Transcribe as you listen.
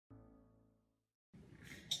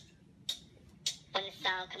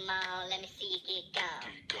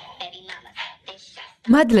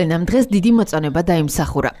მადლენამ დღეს დიდი მოწონება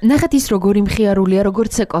დაიმსახურა. ნახეთ ის როგორი მხიარულია,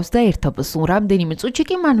 როგორც ცეკვავს და ერთობს, რამდენიმე წუთში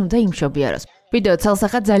კი მან უნდა იმშობიაროს. ვიდეო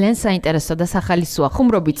ცალსახად ძალიან საინტერესო და სახალისოა.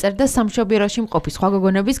 ხუმრობით წერდა სამშობიაროში მყოფი სხვა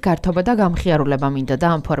გოგონების გართობა და გამხიარულება მინდოდა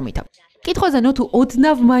ამ ფორმით. კითხვაზე ნუთუ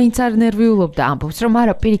ოდნავ მაინც არ ნერვიულობდა, ამბობს, რომ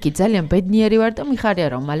არა, პირიქით ძალიან ბედნიერი ვარ და მიხარია,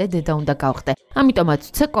 რომ მალე დედა უნდა გავხდე. ამიტომაც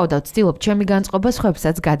ცეკვავ და ვცდილობ ჩემი განწყობა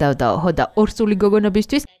სხვებსაც გადავდაო და ორსული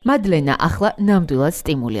გოგონებისთვის მადლენა ახლა ნამდვილად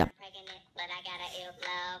სტიმულია.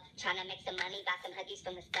 Trying to make some money, buy some hoodies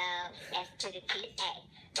from the store. S to the T-A,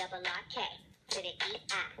 double R-K, to the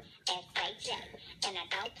E-I, S-H-A, and I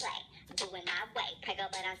don't play, doing my way. Prego,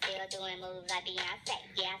 but I'm still doing moves like Beyonce.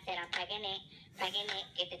 Yeah, I said I'm pregnant,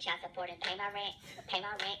 get the child support and pay my rent.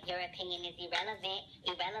 Your opinion is irrelevant,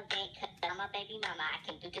 cause I'm a baby mama, I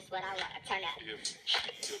can do just what I want. Turn up. If she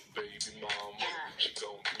a baby mama, she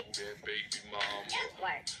gon' do that baby mama.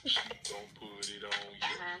 Work. She gon' put it on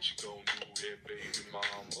you, she gon' do that baby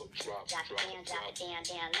mama. Drop it down, low.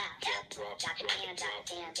 Drop it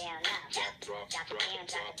down, low. Drop it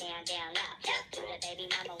down, low. Do the baby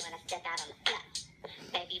mama when I step out on the floor.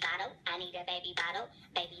 Baby bottle, I need a baby bottle.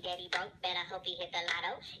 Baby daddy broke, better hope he hit the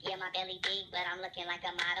lotto. Yeah, my belly big, but I'm looking like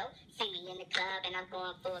a model. See me in the club and I'm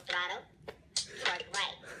going full throttle. Twerk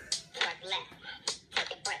right, twerk left.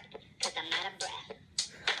 Take a break, cause I'm out of breath.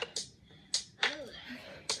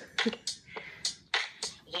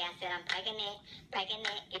 Yeah, I said I'm pregnant,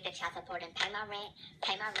 get the child support and pay my rent.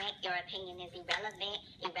 Your opinion is irrelevant,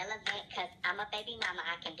 cause I'm a baby mama,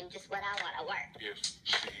 I can do just what I wanna work. If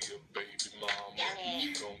she a baby mama,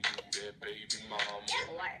 she gon' do that baby mama.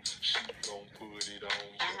 Work. She gon' put it on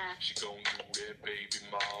you, she gon' do that baby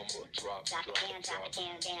mama. Drop it down, low. Drop it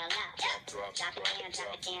down, low.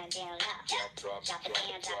 Drop it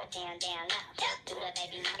down, low. Do the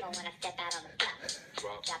baby mama when I step out on the floor.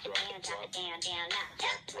 Drop it down, low.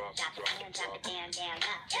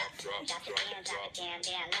 Drop it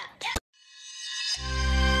down, low.